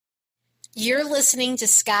You're listening to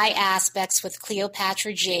Sky Aspects with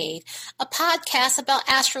Cleopatra Jade, a podcast about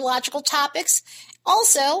astrological topics,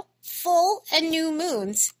 also full and new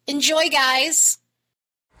moons. Enjoy, guys.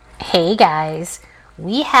 Hey guys,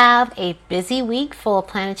 we have a busy week full of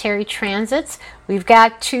planetary transits. We've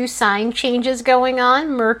got 2 sign changes going on.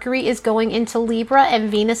 Mercury is going into Libra and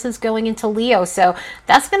Venus is going into Leo. So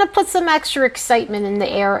that's going to put some extra excitement in the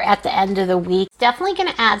air at the end of the week. Definitely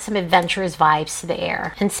going to add some adventurous vibes to the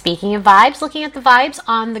air. And speaking of vibes, looking at the vibes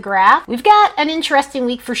on the graph, we've got an interesting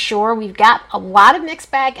week for sure. We've got a lot of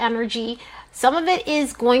mixed bag energy. Some of it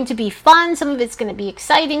is going to be fun, some of it's going to be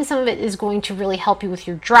exciting, some of it is going to really help you with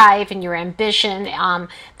your drive and your ambition.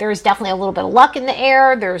 There's definitely a little bit of luck in the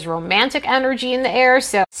air, there's romantic energy in the air,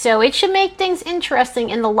 so it should make things interesting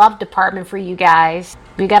in the love department for you guys.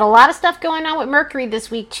 We got a lot of stuff going on with Mercury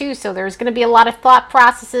this week too, so there's going to be a lot of thought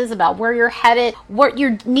processes about where you're headed, what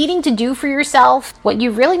you're needing to do for yourself, what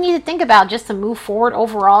you really need to think about just to move forward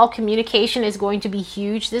overall. Communication is going to be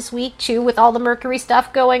huge this week too with all the Mercury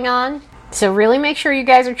stuff going on. So really make sure you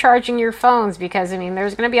guys are charging your phones because,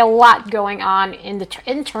 there's going to be a lot going on in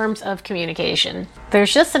terms of communication.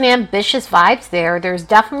 There's just an ambitious vibes there. There's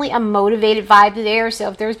definitely a motivated vibe there. So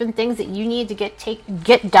if there's been things that you need to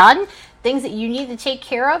get done, things that you need to take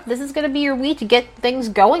care of, this is going to be your week to get things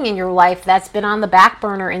going in your life that's been on the back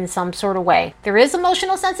burner in some sort of way. There is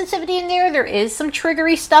emotional sensitivity in there. There is some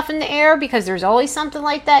triggery stuff in the air because there's always something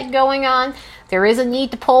like that going on. There is a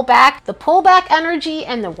need to pull back. The pullback energy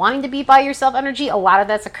and the wanting to be by yourself energy, a lot of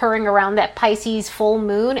that's occurring around that Pisces full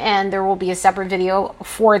moon, and there will be a separate video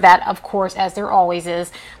for that, of course, as there always is.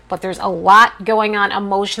 But there's a lot going on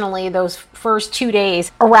emotionally those first 2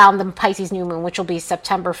 days around the Pisces new moon, which will be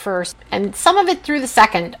September 1st. And some of it through the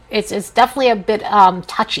 2nd. It's definitely a bit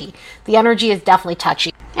touchy. The energy is definitely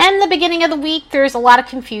touchy. And the beginning of the week, there's a lot of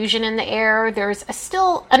confusion in the air. There's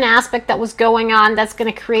still an aspect that was going on that's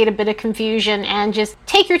going to create a bit of confusion. And just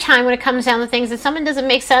take your time when it comes down to things. If something doesn't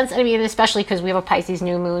make sense, especially because we have a Pisces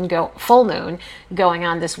new moon, full moon going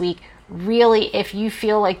on this week. Really, if you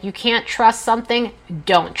feel like you can't trust something,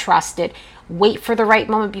 don't trust it. Wait for the right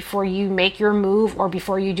moment before you make your move or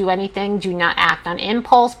before you do anything. Do not act on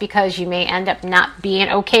impulse because you may end up not being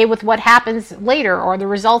okay with what happens later or the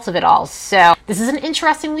results of it all. So this is an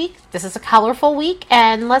interesting week. This is a colorful week.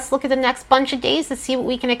 And let's look at the next bunch of days to see what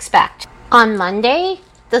we can expect. On Monday,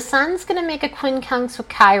 the sun's going to make a quincunx with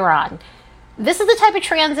Chiron. This is the type of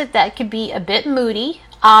transit that could be a bit moody.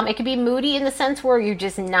 It could be moody in the sense where you're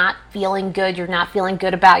just not feeling good. You're not feeling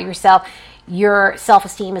good about yourself. Your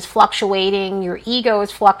self-esteem is fluctuating. Your ego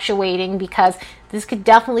is fluctuating because this could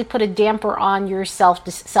definitely put a damper on your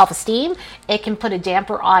self-esteem. It can put a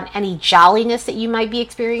damper on any jolliness that you might be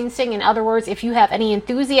experiencing. In other words, if you have any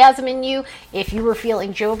enthusiasm in you, if you were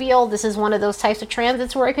feeling jovial, this is one of those types of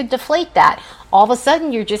transits where it could deflate that. All of a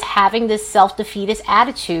sudden, you're just having this self-defeatist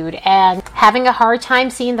attitude and having a hard time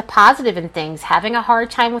seeing the positive in things, having a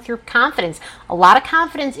hard time with your confidence. A lot of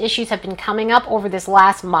confidence issues have been coming up over this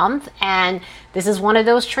last month, and this is one of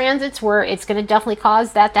those transits where it's going to definitely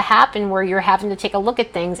cause that to happen, where you're having to take a look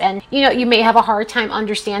at things. And, you may have a hard time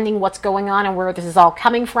understanding what's going on and where this is all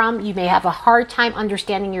coming from. You may have a hard time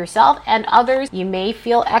understanding yourself and others. You may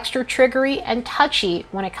feel extra triggery and touchy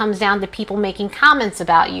when it comes down to people making comments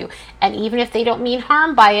about you. And even if they don't mean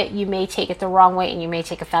harm by it, you may take it the wrong way and you may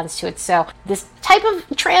take offense to it. So this type of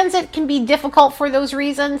transit can be difficult for those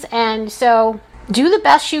reasons. And so do the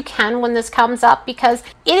best you can when this comes up, because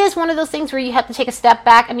it is one of those things where you have to take a step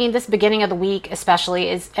back. This beginning of the week especially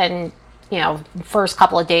is, and first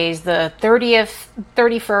couple of days, the 30th,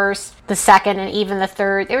 31st, the 2nd, and even the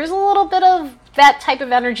 3rd, there's a little bit of that type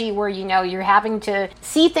of energy where, you're having to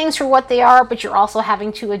see things for what they are, but you're also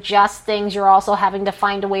having to adjust things. You're also having to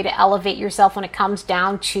find a way to elevate yourself when it comes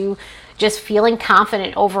down to just feeling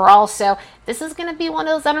confident overall. So this is going to be one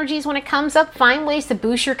of those energies when it comes up. Find ways to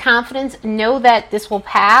boost your confidence. Know that this will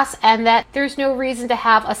pass and that there's no reason to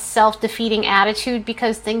have a self-defeating attitude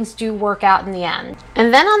because things do work out in the end.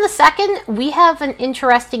 And then on the 2nd, we have an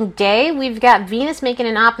interesting day. We've got Venus making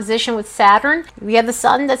an opposition with Saturn. We have the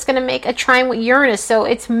sun that's going to make a trine with Uranus. So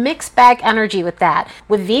it's mixed bag energy with that.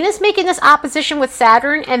 With Venus making this opposition with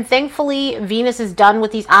Saturn, and thankfully Venus is done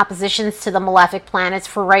with these oppositions to the malefic planets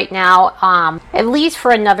for right now, at least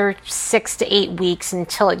for another 6 to 8 weeks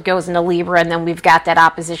until it goes into Libra, and then we've got that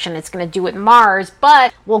opposition it's going to do with Mars,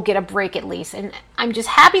 but we'll get a break at least. And I'm just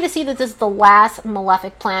happy to see that this is the last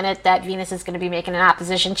malefic planet that Venus is going to be making an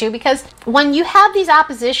opposition to, because when you have these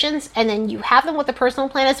oppositions and then you have them with the personal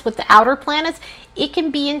planets, with the outer planets, it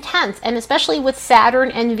can be intense. And especially with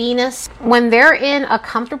Saturn and Venus, when they're in a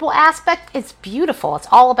comfortable aspect, it's beautiful. It's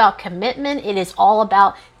all about commitment. It is all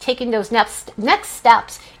about taking those next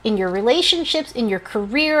steps in your relationships, in your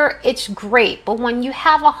career, it's great. But when you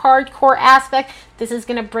have a hardcore aspect, this is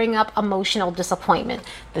going to bring up emotional disappointment.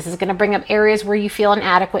 This is going to bring up areas where you feel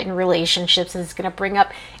inadequate in relationships. This is going to bring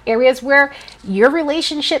up areas where your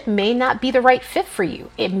relationship may not be the right fit for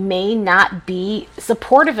you. It may not be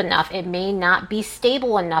supportive enough. It may not be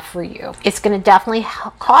stable enough for you. It's going to definitely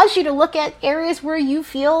cause you to look at areas where you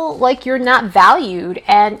feel like you're not valued,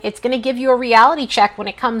 and it's going to give you a reality check when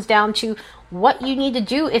it comes down to what you need to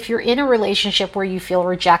do if you're in a relationship where you feel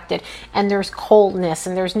rejected and there's coldness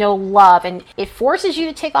and there's no love, and it forces you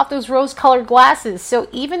to take off those rose-colored glasses. So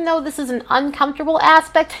even though this is an uncomfortable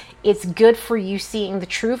aspect, it's good for you seeing the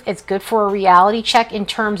truth. It's good for a reality check in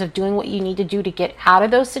terms of doing what you need to do to get out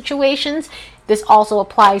of those situations. This also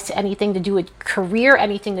applies to anything to do with career,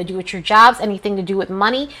 anything to do with your jobs, anything to do with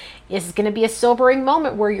money. It's going to be a sobering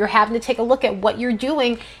moment where you're having to take a look at what you're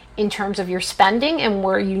doing in terms of your spending and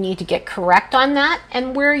where you need to get correct on that,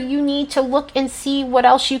 and where you need to look and see what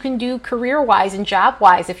else you can do career-wise and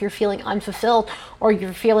job-wise if you're feeling unfulfilled or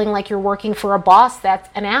you're feeling like you're working for a boss that's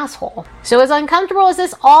an asshole. So as uncomfortable as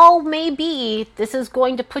this all may be, this is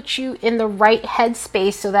going to put you in the right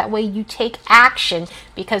headspace so that way you take action,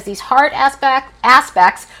 because these hard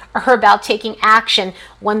aspects are about taking action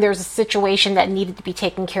when there's a situation that needed to be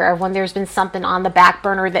taken care of, when there's been something on the back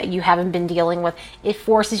burner that you haven't been dealing with. It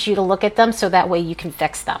forces you to look at them so that way you can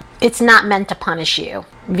fix them. It's not meant to punish you.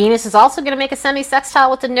 Venus is also going to make a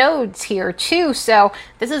semi-sextile with the nodes here too, so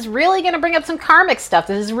this is really going to bring up some karmic stuff.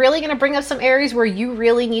 This is really going to bring up some areas where you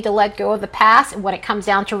really need to let go of the past. And when it comes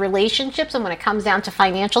down to relationships and when it comes down to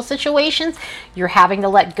financial situations, you're having to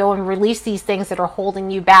let go and release these things that are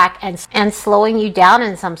holding you back and slowing you down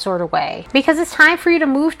in some sort of way. Because it's time for you to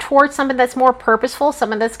move towards something that's more purposeful,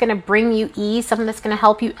 something that's going to bring you ease, something that's going to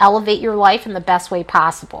help you elevate your life in the best way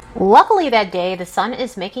possible. Luckily that day, the sun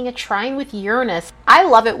is making a trine with Uranus. I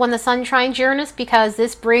love it when the sun trines Uranus because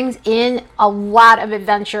this brings in a lot of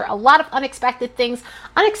adventure, a lot of unexpected things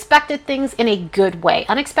in a good way.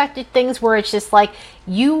 Unexpected things where it's just like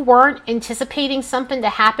you weren't anticipating something to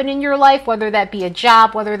happen in your life, whether that be a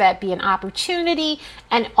job, whether that be an opportunity,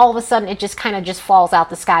 and all of a sudden it just kind of just falls out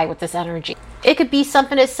the sky with this energy. It could be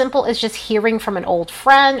something as simple as just hearing from an old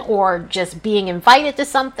friend or just being invited to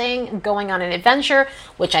something, going on an adventure,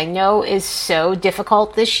 which I know is so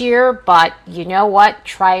difficult this year, but you know what?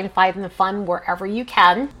 Try and find the fun wherever you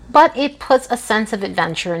can. But it puts a sense of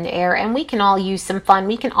adventure in the air, and we can all use some fun.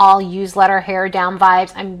 We can all use let our hair down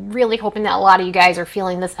vibes. I'm really hoping that a lot of you guys are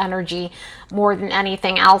feeling this energy more than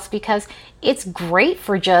anything else, because it's great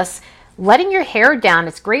for just letting your hair down.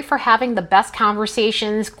 It's great for having the best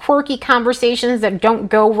conversations, quirky conversations that don't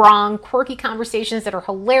go wrong, quirky conversations that are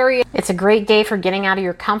hilarious. It's a great day for getting out of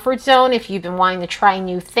your comfort zone. If you've been wanting to try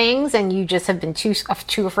new things and you just have been too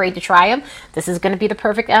afraid to try them, this is going to be the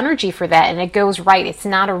perfect energy for that. And it goes right. It's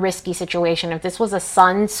not a risky situation. If this was a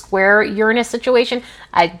Sun square Uranus situation,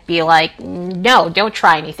 I'd be like, no, don't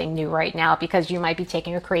try anything new right now, because you might be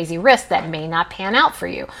taking a crazy risk that may not pan out for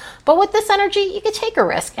you. But with this energy, you can take a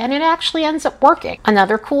risk and it actually ends up working.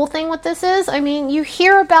 Another cool thing with this is, I mean, you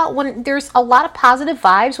hear about when there's a lot of positive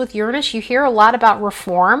vibes with Uranus, you hear a lot about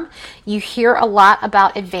reform. You hear a lot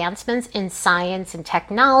about advancements in science and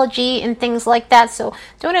technology and things like that. So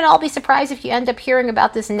don't at all be surprised if you end up hearing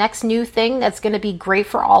about this next new thing that's going to be great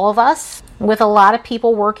for all of us. With a lot of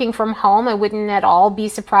people working from home, I wouldn't at all be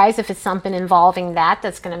surprised if it's something involving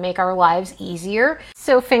that's going to make our lives easier.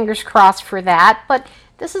 So fingers crossed for that. But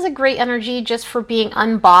this is a great energy just for being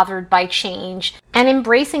unbothered by change and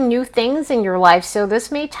embracing new things in your life. So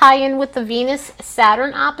this may tie in with the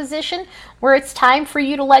Venus-Saturn opposition, where it's time for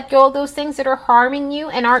you to let go of those things that are harming you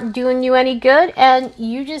and aren't doing you any good, and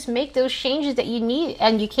you just make those changes that you need,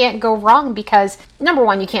 and you can't go wrong, because number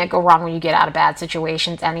one, you can't go wrong when you get out of bad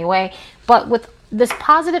situations anyway. But with this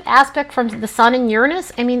positive aspect from the Sun and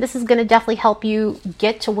Uranus, I mean, this is going to definitely help you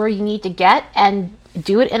get to where you need to get and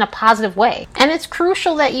do it in a positive way. And it's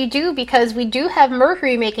crucial that you do, because we do have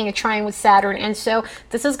Mercury making a trine with Saturn, and so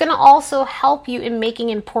this is going to also help you in making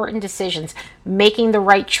important decisions, making the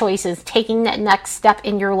right choices, taking that next step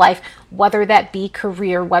in your life, whether that be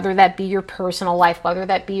career, whether that be your personal life, whether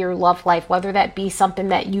that be your love life, whether that be something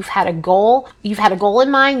that you've had a goal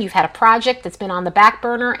in mind, you've had a project that's been on the back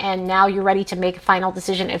burner, and now you're ready to make a final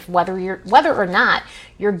decision if whether or not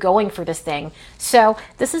you're going for this thing. So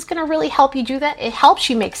this is going to really help you do that. It helps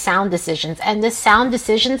you make sound decisions, and this sound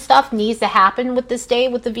decision stuff needs to happen with this day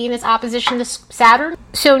with the Venus opposition to Saturn.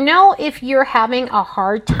 So know if you're having a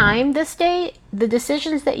hard time this day, the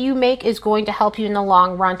decisions that you make is going to help you in the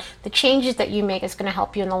long run. The changes that you make is going to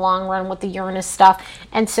help you in the long run with the Uranus stuff.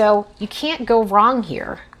 And so you can't go wrong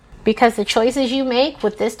here. because the choices you make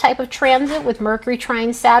with this type of transit with Mercury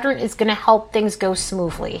trine Saturn is going to help things go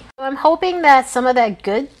smoothly. So I'm hoping that some of that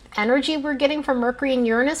good energy we're getting from Mercury and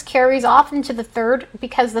Uranus carries off into the third,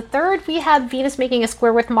 because the third, we have Venus making a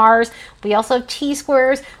square with Mars. We also have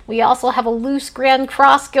T-squares. We also have a loose grand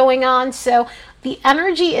cross going on. So the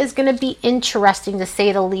energy is going to be interesting, to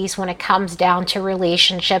say the least, when it comes down to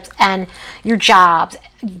relationships and your jobs,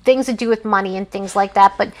 things to do with money and things like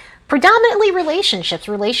that. But predominantly relationships.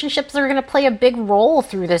 Relationships are going to play a big role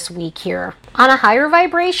through this week here. On a higher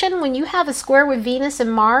vibration, when you have a square with Venus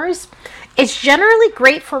and Mars, it's generally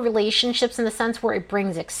great for relationships in the sense where it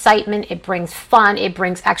brings excitement, it brings fun, it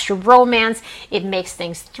brings extra romance, it makes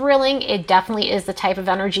things thrilling. It definitely is the type of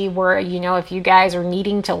energy where, you know, if you guys are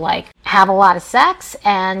needing to like have a lot of sex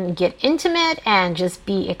and get intimate and just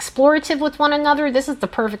be explorative with one another, this is the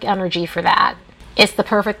perfect energy for that. It's the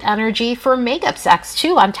perfect energy for makeup sex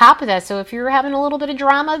too, on top of that. So if you're having a little bit of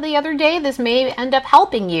drama the other day, this may end up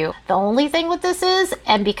helping you. The only thing with this is,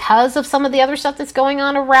 and because of some of the other stuff that's going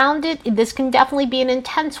on around it, this can definitely be an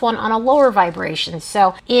intense one on a lower vibration.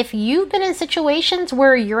 So if you've been in situations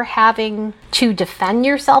where you're having to defend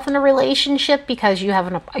yourself in a relationship because you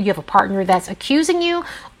have a partner that's accusing you,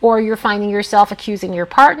 or you're finding yourself accusing your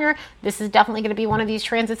partner, this is definitely going to be one of these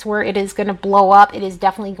transits where it is going to blow up. It is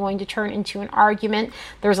definitely going to turn into an argument.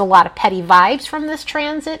 There's a lot of petty vibes from this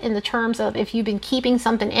transit in the terms of if you've been keeping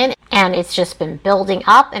something in and it's just been building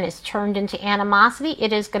up and it's turned into animosity,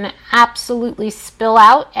 it is going to absolutely spill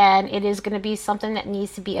out, and it is going to be something that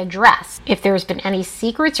needs to be addressed. If there's been any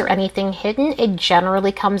secrets or anything hidden, it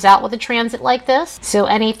generally comes out with a transit like this. So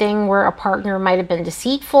anything where a partner might have been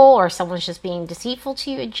deceitful or someone's just being deceitful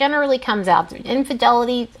to you, it generally comes out.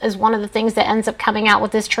 Infidelity is one of the things that ends up coming out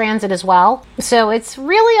with this transit as well. So it's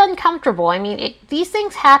really uncomfortable. I mean, these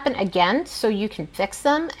things happen again so you can fix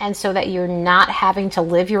them, and so that you're not having to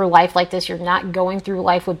live your life like this. You're not going through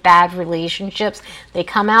life with bad relationships. They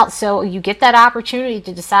come out so you get that opportunity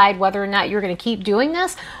to decide whether or not you're going to keep doing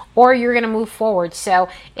this or you're going to move forward. So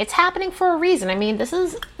it's happening for a reason. I mean, this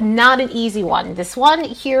is not an easy one. This one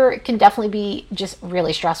here can definitely be just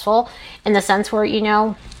really stressful in the sense where, you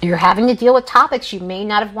know, you're having to deal with topics you may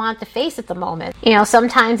not have wanted to face at the moment. You know,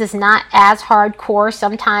 sometimes it's not as hardcore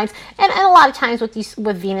sometimes, and a lot of times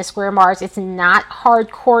with Venus square Mars, it's not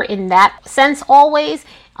hardcore in that sense always.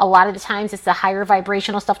 A lot of the times it's the higher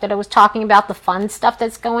vibrational stuff that I was talking about, the fun stuff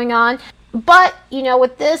that's going on. But, you know,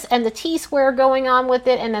 with this and the T-square going on with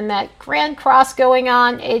it, and then that grand cross going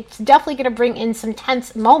on, it's definitely going to bring in some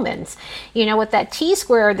tense moments. You know, with that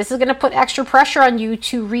T-square, this is going to put extra pressure on you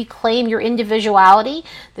to reclaim your individuality.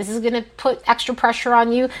 This is going to put extra pressure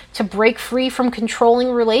on you to break free from controlling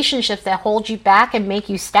relationships that hold you back and make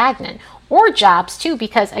you stagnant. Or jobs too,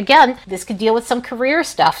 because again, this could deal with some career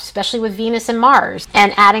stuff, especially with Venus and Mars,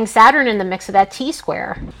 and adding Saturn in the mix of that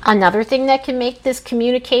T-square. Another thing that can make this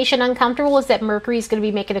communication uncomfortable is that Mercury is going to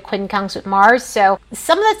be making a quincunx with Mars. So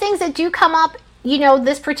some of the things that do come up, you know,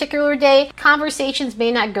 this particular day, conversations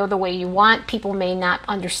may not go the way you want. People may not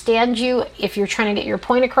understand you. If you're trying to get your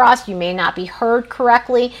point across, you may not be heard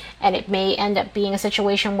correctly, and it may end up being a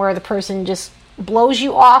situation where the person just blows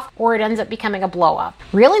you off, or it ends up becoming a blow up.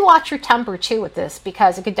 Really watch your temper too with this,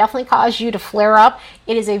 because it could definitely cause you to flare up.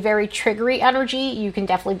 It is a very triggery energy. You can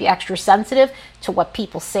definitely be extra sensitive to what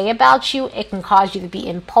people say about you. It can cause you to be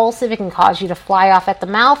impulsive. It can cause you to fly off at the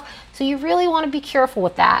mouth. So you really want to be careful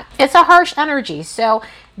with that. It's a harsh energy. So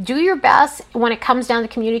do your best when it comes down to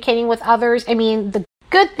communicating with others. I mean, the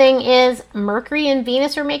good thing is Mercury and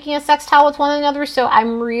Venus are making a sextile with one another, so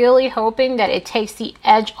I'm really hoping that it takes the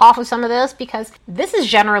edge off of some of this, because this is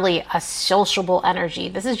generally a sociable energy.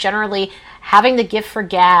 This is generally having the gift for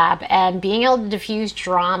gab and being able to diffuse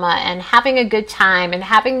drama and having a good time and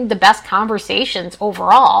having the best conversations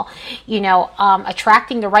overall, you know,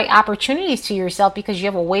 attracting the right opportunities to yourself because you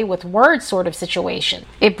have a way with words sort of situation.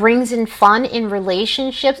 It brings in fun in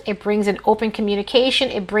relationships. It brings in open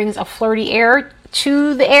communication. It brings a flirty air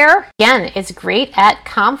to the air. Again, it's great at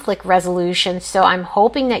conflict resolution. So I'm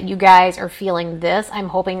hoping that you guys are feeling this. I'm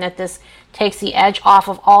hoping that this takes the edge off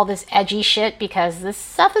of all this edgy shit, because this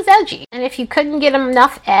stuff is edgy. And if you couldn't get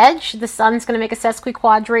enough edge, the sun's going to make a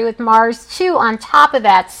sesquiquadrate with Mars too on top of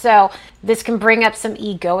that. So this can bring up some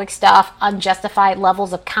egoic stuff, unjustified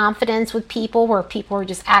levels of confidence with people where people are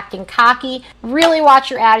just acting cocky. Really watch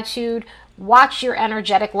your attitude. Watch your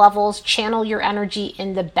energetic levels, channel your energy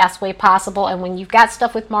in the best way possible. And when you've got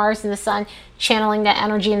stuff with Mars and the Sun, channeling that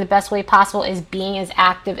energy in the best way possible is being as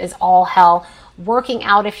active as all hell, working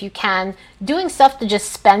out if you can, doing stuff to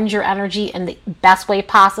just spend your energy in the best way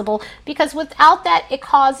possible, because without that, it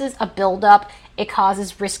causes a buildup, it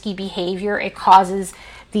causes risky behavior, it causes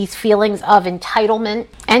these feelings of entitlement,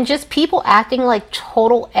 and just people acting like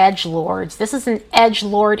total edgelords. This is an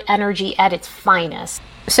edgelord energy at its finest.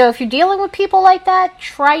 So if you're dealing with people like that,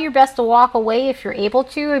 try your best to walk away if you're able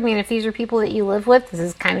to. I mean, if these are people that you live with, this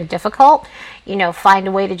is kind of difficult. You know, find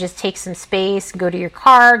a way to just take some space, go to your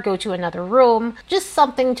car, go to another room, just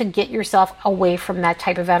something to get yourself away from that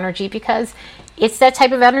type of energy, because it's that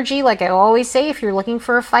type of energy, like I always say, if you're looking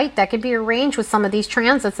for a fight, that could be arranged with some of these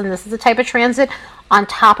transits, and this is the type of transit on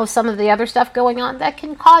top of some of the other stuff going on that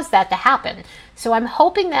can cause that to happen. So I'm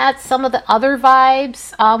hoping that some of the other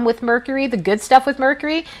vibes with Mercury, the good stuff with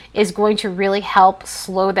Mercury, is going to really help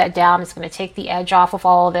slow that down. It's going to take the edge off of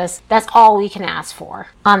all of this. That's all we can ask for.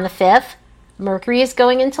 On the 5th, Mercury is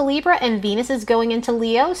going into Libra and Venus is going into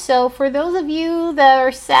Leo. So for those of you that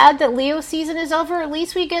are sad that Leo season is over, at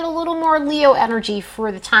least we get a little more Leo energy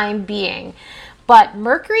for the time being. But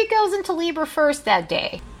Mercury goes into Libra first that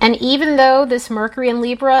day. And even though this Mercury in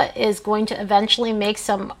Libra is going to eventually make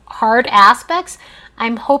some hard aspects,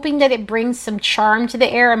 I'm hoping that it brings some charm to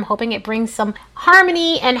the air. I'm hoping it brings some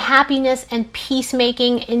harmony and happiness and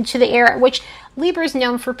peacemaking into the air, which Libra is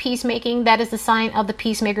known for peacemaking. That is the sign of the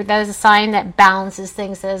peacemaker. That is a sign that balances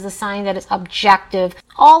things. That is the sign that is objective,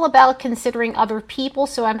 all about considering other people.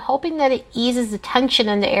 So I'm hoping that it eases the tension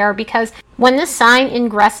in the air, because when this sign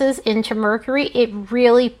ingresses into Mercury, it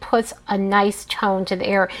really puts a nice tone to the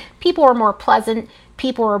air. People are more pleasant.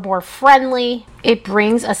 People are more friendly. It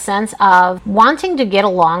brings a sense of wanting to get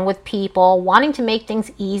along with people, wanting to make things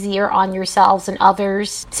easier on yourselves and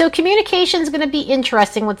others. So communication is going to be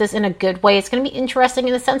interesting with this in a good way. It's going to be interesting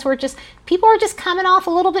in the sense where just people are just coming off a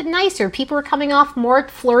little bit nicer. People are coming off more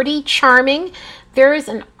flirty, charming. There's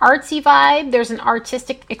an artsy vibe. There's an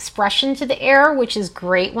artistic expression to the air, which is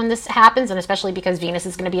great when this happens, and especially because Venus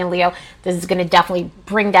is going to be in Leo, this is going to definitely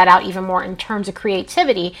bring that out even more in terms of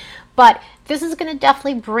creativity. But this is going to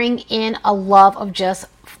definitely bring in a love of just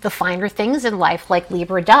the finer things in life, like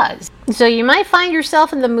Libra does. So you might find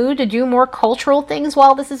yourself in the mood to do more cultural things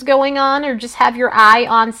while this is going on, or just have your eye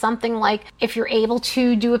on something like if you're able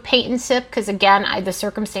to do a paint and sip, because again, the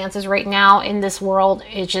circumstances right now in this world,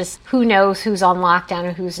 it's just who knows who's on lockdown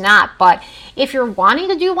and who's not. But if you're wanting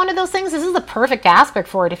to do one of those things, this is the perfect aspect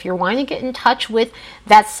for it. If you're wanting to get in touch with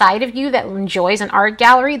that side of you that enjoys an art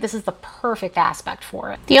gallery, this is the perfect aspect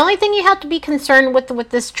for it. The only thing you have to be concerned with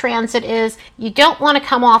this transit is you don't want to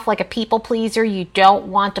come off like a people pleaser. You don't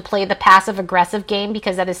want to play the passive aggressive game,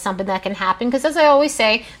 because that is something that can happen. Because as I always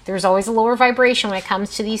say, there's always a lower vibration when it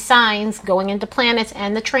comes to these signs going into planets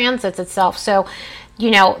and the transits itself. So you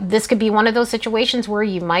know, this could be one of those situations where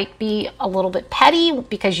you might be a little bit petty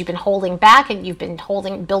because you've been holding back and you've been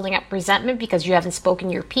building up resentment because you haven't spoken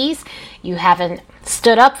your piece. You haven't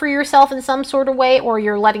stood up for yourself in some sort of way, or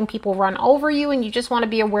you're letting people run over you, and you just want to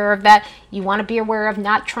be aware of that. You want to be aware of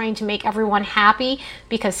not trying to make everyone happy,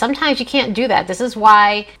 because sometimes you can't do that. This is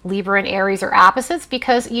why Libra and Aries are opposites,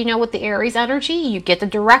 because you know, with the Aries energy, you get the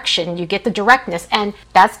direction, you get the directness, and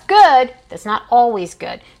that's good. That's not always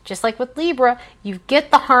good. Just like with Libra, you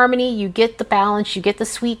get the harmony, you get the balance, you get the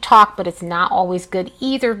sweet talk, but it's not always good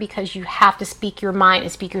either, because you have to speak your mind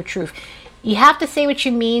and speak your truth. You have to say what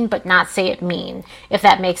you mean, but not say it mean, if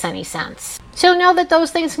that makes any sense. So know that those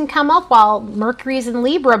things can come up while Mercury is in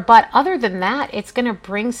Libra, but other than that, it's going to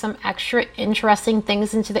bring some extra interesting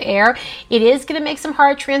things into the air. It is going to make some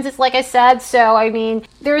hard transits, like I said, so I mean,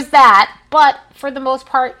 there's that, but for the most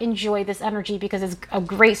part, enjoy this energy because it's a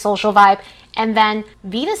great social vibe. And then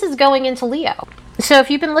Venus is going into Leo. So if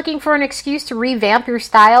you've been looking for an excuse to revamp your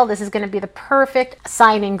style, this is going to be the perfect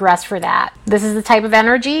sign ingress for that. This is the type of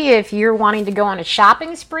energy, if you're wanting to go on a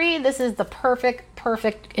shopping spree, this is the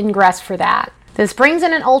perfect ingress for that. This brings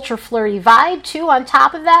in an ultra flirty vibe too on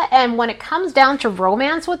top of that, and when it comes down to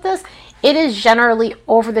romance with this, it is generally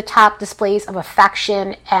over-the-top displays of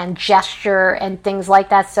affection and gesture and things like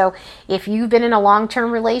that. So if you've been in a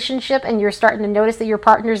long-term relationship and you're starting to notice that your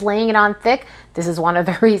partner's laying it on thick, this is one of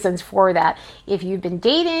the reasons for that. If you've been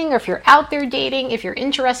dating, or if you're out there dating, if you're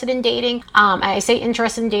interested in dating, I say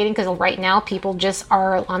interested in dating because right now people just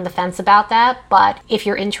are on the fence about that. But if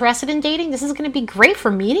you're interested in dating, this is going to be great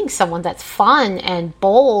for meeting someone that's fun and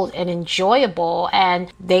bold and enjoyable,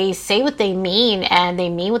 and they say what they mean and they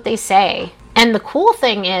mean what they say. And the cool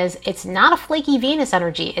thing is, it's not a flaky Venus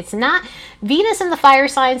energy. It's not. Venus in the fire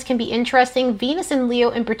signs can be interesting. Venus in Leo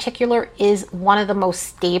in particular is one of the most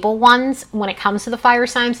stable ones when it comes to the fire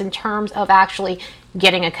signs in terms of actually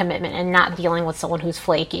getting a commitment and not dealing with someone who's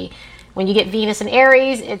flaky. When you get Venus in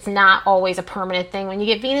Aries, it's not always a permanent thing. When you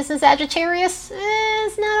get Venus in Sagittarius,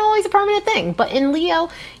 it's not always a permanent thing. But in Leo,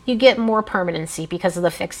 you get more permanency because of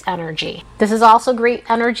the fixed energy. This is also great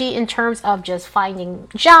energy in terms of just finding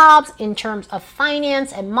jobs, in terms of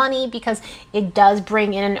finance and money, because it does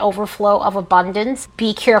bring in an overflow of abundance.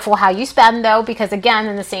 Be careful how you spend though, because again,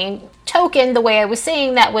 in the same token, the way I was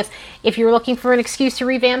saying that with, if you're looking for an excuse to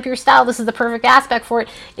revamp your style, this is the perfect aspect for it.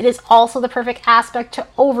 It is also the perfect aspect to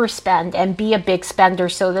overspend and be a big spender.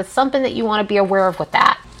 So that's something that you want to be aware of with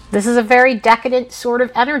that. This is a very decadent sort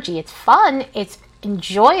of energy. It's fun, it's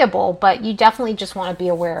enjoyable, but you definitely just want to be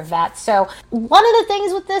aware of that. So one of the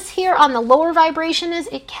things with this here on the lower vibration is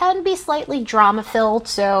it can be slightly drama filled,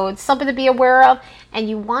 so it's something to be aware of. And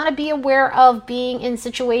you want to be aware of being in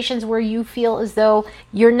situations where you feel as though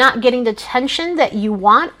you're not getting the attention that you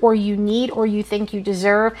want or you need or you think you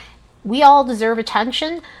deserve. We all deserve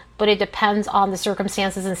attention, but it depends on the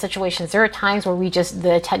circumstances and situations. There are times where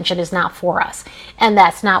the attention is not for us, and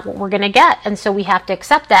that's not what we're going to get. And so we have to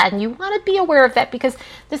accept that. And you want to be aware of that, because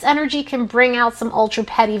this energy can bring out some ultra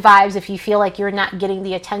petty vibes if you feel like you're not getting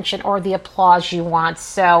the attention or the applause you want.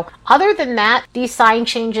 So other than that, these sign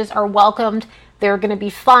changes are welcomed. They're going to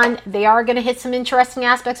be fun. They are going to hit some interesting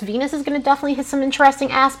aspects. Venus is going to definitely hit some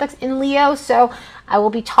interesting aspects in Leo. So I will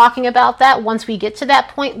be talking about that once we get to that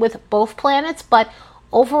point with both planets. But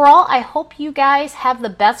overall, I hope you guys have the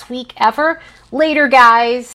best week ever. Later, guys.